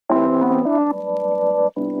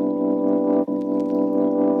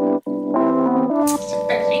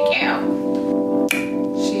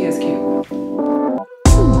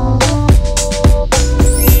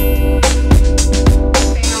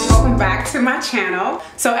channel.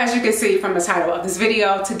 So as you can see from the title of this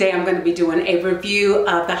video, today I'm going to be doing a review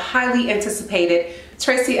of the highly anticipated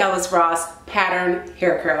Tracee Ellis Ross pattern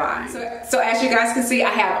hair care line. So as you guys can see, I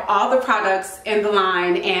have all the products in the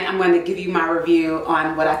line and I'm going to give you my review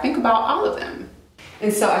on what I think about all of them.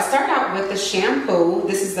 And so I start out with the shampoo.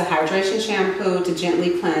 This is the hydration shampoo to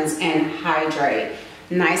gently cleanse and hydrate.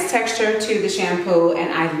 Nice texture to the shampoo,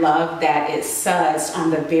 and I love that it suds on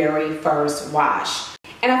the very first wash.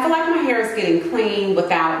 And I feel like my hair is getting clean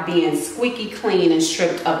without being squeaky clean and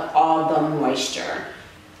stripped of all the moisture.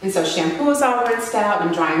 And so shampoo is all rinsed out.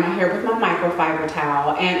 I'm drying my hair with my microfiber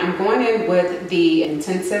towel, and I'm going in with the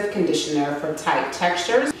intensive conditioner for tight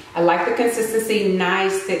textures. I like the consistency,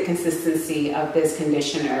 nice thick consistency of this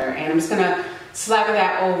conditioner, and I'm just gonna slather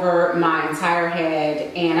that over my entire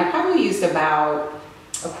head. And I probably used about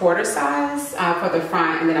a quarter size for the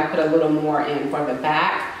front, and then I put a little more in for the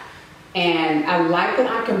back. And I like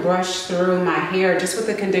that I can brush through my hair just with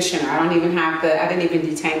the conditioner. I don't even have to, I didn't even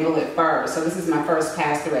detangle it first. So this is my first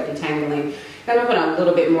pass through at detangling. Then I'm gonna put a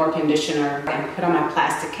little bit more conditioner and put on my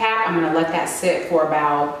plastic cap. I'm gonna let that sit for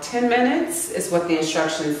about 10 minutes is what the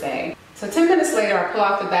instructions say. So 10 minutes later, I pull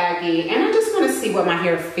out the baggie, and I just wanna see what my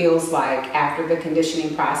hair feels like after the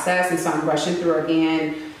conditioning process. And so I'm brushing through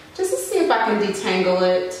again, just to see if I can detangle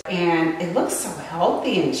it. And it looks so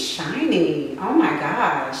healthy and shiny. Oh my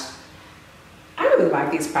gosh. I really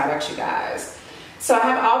like these products, you guys. So I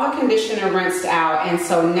have all the conditioner rinsed out, and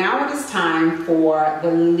so now it is time for the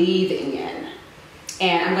leave-in.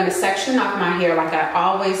 And I'm gonna section off my hair like I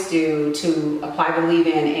always do to apply the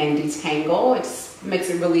leave-in and detangle. It just makes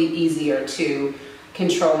it really easier to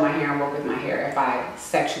control my hair and work with my hair if I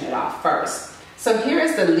section it off first. So here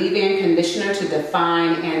is the leave-in conditioner to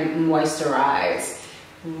define and moisturize.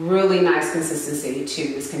 Really nice consistency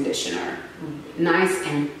to this conditioner. Nice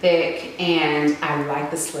and thick, and I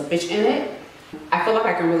like the slippage in it. I feel like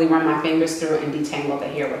I can really run my fingers through and detangle the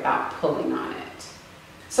hair without pulling on it.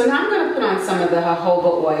 So now I'm gonna put on some of the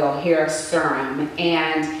jojoba oil hair serum,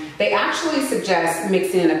 and they actually suggest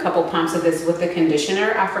mixing in a couple pumps of this with the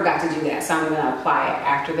conditioner. I forgot to do that, so I'm gonna apply it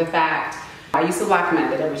after the fact. I use the lock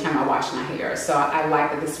method every time I wash my hair, so I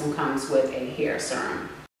like that this one comes with a hair serum.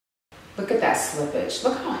 Look at that slippage.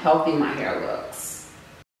 Look how healthy my hair looks.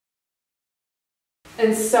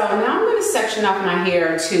 And so now I'm going to section off my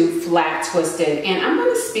hair to flat twisted, and I'm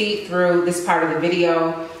going to speed through this part of the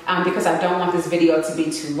video because I don't want this video to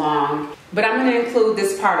be too long. But I'm going to include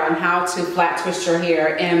this part on how to flat twist your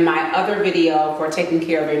hair in my other video for taking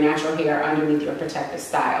care of your natural hair underneath your protective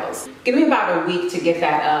styles. Give me about a week to get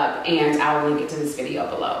that up, and I'll link it to this video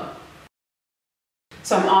below.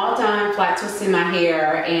 So I'm all done flat twisting my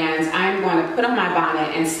hair, and I'm going to put on my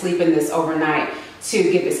bonnet and sleep in this overnight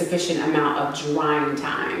to give it sufficient amount of drying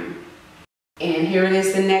time. And here it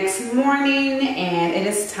is the next morning, and it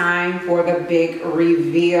is time for the big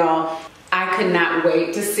reveal. I could not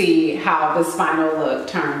wait to see how this final look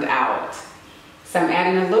turned out. So I'm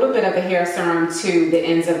adding a little bit of the hair serum to the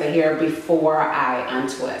ends of the hair before I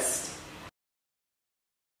untwist.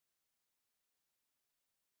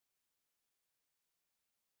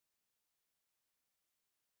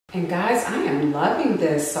 And guys, I am loving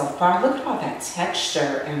this so far. Look at all that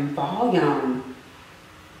texture and volume.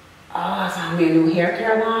 Oh, I found me a new hair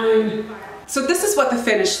care line. So this is what the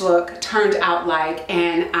finished look turned out like,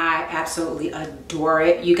 and I absolutely adore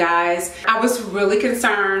it, you guys. I was really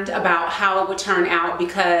concerned about how it would turn out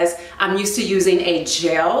because I'm used to using a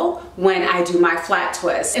gel when I do my flat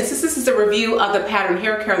twist. And since this is a review of the pattern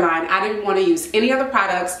hair care line, I didn't want to use any other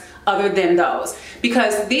products other than those,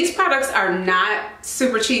 because these products are not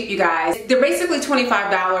super cheap, you guys. They're basically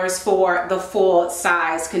 $25 for the full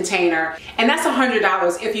size container, and that's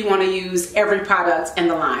 $100 if you want to use every product in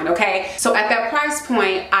the line, okay? So at that price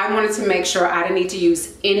point, I wanted to make sure I didn't need to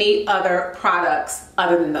use any other products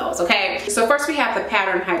other than those, okay? So first we have the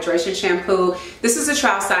pattern hydration shampoo. This is a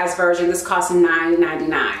trial size version. This costs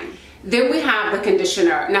 $9.99. Then we have the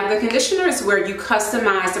conditioner. Now the conditioner is where you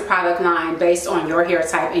customize the product line based on your hair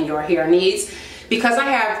type and your hair needs. Because I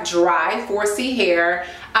have dry 4C hair,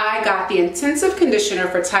 I got the intensive conditioner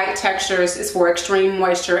for tight textures. It's for extreme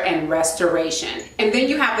moisture and restoration. And then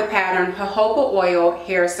you have the pattern jojoba oil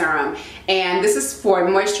hair serum. And this is for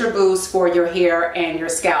moisture boost for your hair and your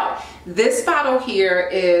scalp. This bottle here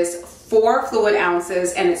is 4 fluid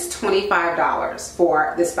ounces, and it's $25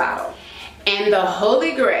 for this bottle. And the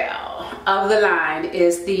holy grail of the line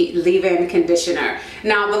is the leave-in conditioner.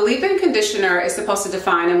 Now the leave-in conditioner is supposed to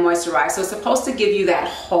define and moisturize, so it's supposed to give you that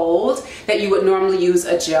hold that you would normally use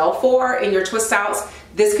a gel for in your twist outs.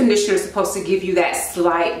 this conditioner is supposed to give you that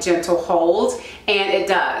slight gentle hold, and it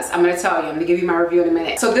does. I'm going to tell you, I'm going to give you my review in a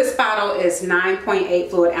minute. So this bottle is 9.8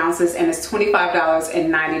 fluid ounces and it's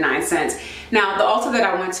 $25.99. Now the Ulta that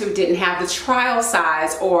I went to didn't have the trial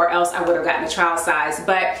size, or else I would have gotten the trial size,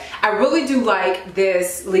 but I really do like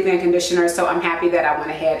this leave-in conditioner, so I'm happy that I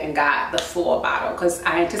went ahead and got the full bottle because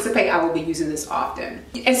I anticipate I will be using this often.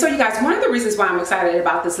 And so you guys, one of the reasons why I'm excited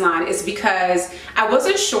about this line is because I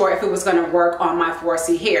wasn't sure if it was going to work on my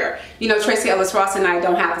 4C hair. You know, Tracee Ellis Ross and I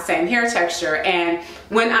don't have the same hair texture, and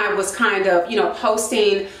when I was kind of, you know,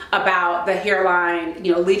 posting about the hairline,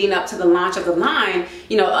 you know, leading up to the launch of the line,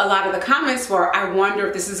 you know, a lot of the comments were, I wonder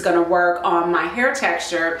if this is going to work on my hair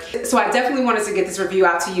texture. So I definitely wanted to get this review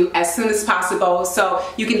out to you as soon as possible so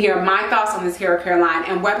you can hear my thoughts on this hair care line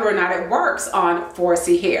and whether or not it works on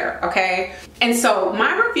 4C hair, okay? And so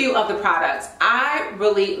my review of the products, I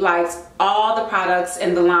really liked all the products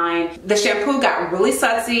in the line. The shampoo got really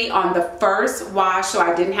sudsy on the first wash, so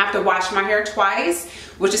I didn't have to wash my hair twice,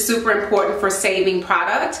 which is super important for saving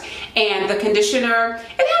product. And the conditioner,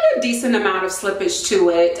 it had a decent amount of slippage to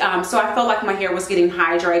it, so I felt like my hair was getting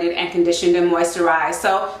hydrated and conditioned and moisturized.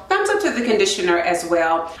 So thumbs up to the conditioner as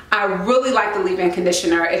well. I really like the leave-in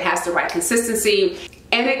conditioner. It has the right consistency,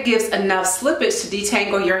 and it gives enough slippage to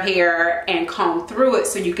detangle your hair and comb through it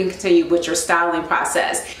so you can continue with your styling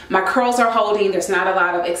process. My curls are holding. There's not a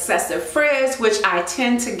lot of excessive frizz, which I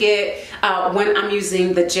tend to get when I'm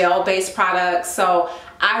using the gel-based products. So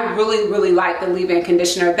I really like the leave-in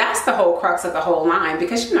conditioner. That's the whole crux of the whole line,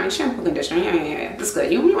 because you know, shampoo, conditioner, yeah, that's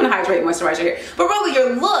good. You want to hydrate, moisturize your hair. But really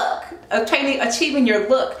your look, achieving your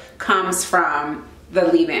look comes from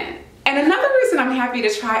the leave-in. And another reason I'm happy to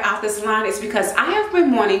try out this line is because I have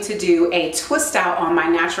been wanting to do a twist out on my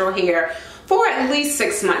natural hair for at least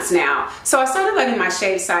 6 months now. So I started letting my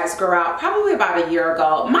shave size grow out probably about a year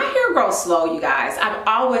ago. My hair grows slow, you guys. I've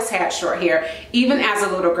always had short hair, even as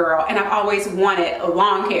a little girl, and I've always wanted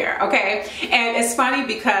long hair, okay? And it's funny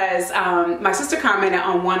because my sister commented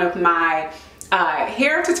on one of my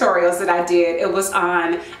hair tutorials that I did. It was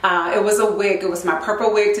on, it was a wig. It was my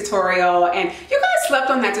purple wig tutorial, and you guys slept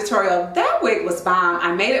on that tutorial. That wig was bomb.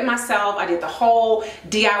 I made it myself. I did the whole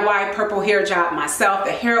DIY purple hair job myself.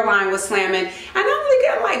 The hairline was slamming, and I only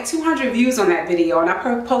got like 200 views on that video, and I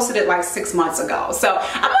posted it like 6 months ago. So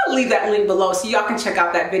I'm gonna leave that link below so y'all can check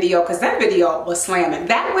out that video, because that video was slamming.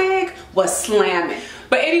 That wig was slamming.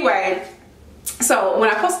 But anyway, so when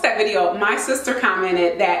I posted that video, my sister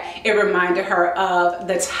commented that it reminded her of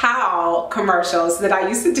the towel commercials that I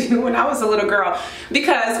used to do when I was a little girl.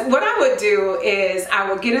 Because what I would do is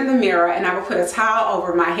I would get in the mirror and I would put a towel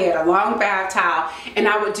over my head, a long bath towel, and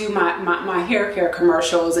I would do my hair care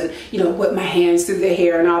commercials and, you know, whip my hands through the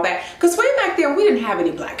hair and all that. Because way back then, we didn't have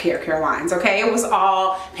any black hair care lines, okay? It was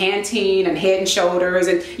all Pantene and Head and Shoulders,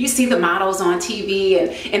 and you see the models on TV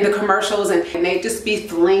and in the commercials, and they'd just be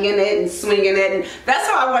flinging it and swinging it. And that's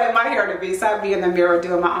how I wanted my hair to be, so I'd be in the mirror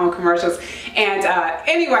doing my own commercials. And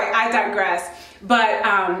anyway, I digress. But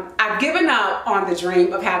I've given up on the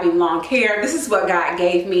dream of having long hair. This is what God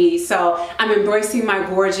gave me, so I'm embracing my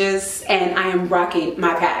gorgeous and I am rocking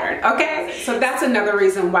my pattern, okay? So that's another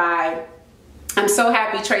reason why I'm so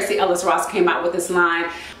happy Tracee Ellis Ross came out with this line.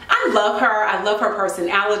 I love her. I love her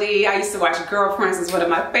personality. I used to watch Girlfriends. It's one of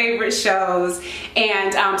my favorite shows.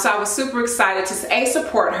 And so I was super excited to A,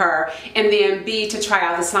 support her, and then B, to try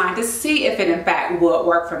out this line to see if it in fact would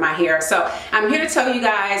work for my hair. So I'm here to tell you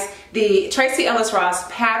guys the Tracee Ellis Ross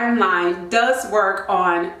pattern line does work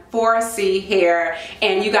on 4C hair,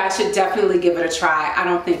 and you guys should definitely give it a try. I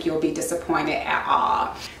don't think you'll be disappointed at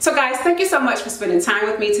all. So guys, thank you so much for spending time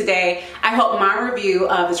with me today. I hope my review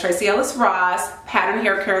of the Tracee Ellis Ross pattern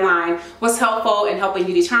hair care line was helpful in helping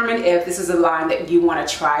you determine if this is a line that you want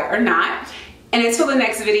to try or not. And until the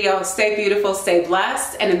next video, stay beautiful, stay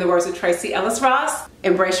blessed, and in the words of Tracee Ellis Ross,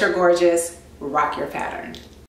 embrace your gorgeous, rock your pattern.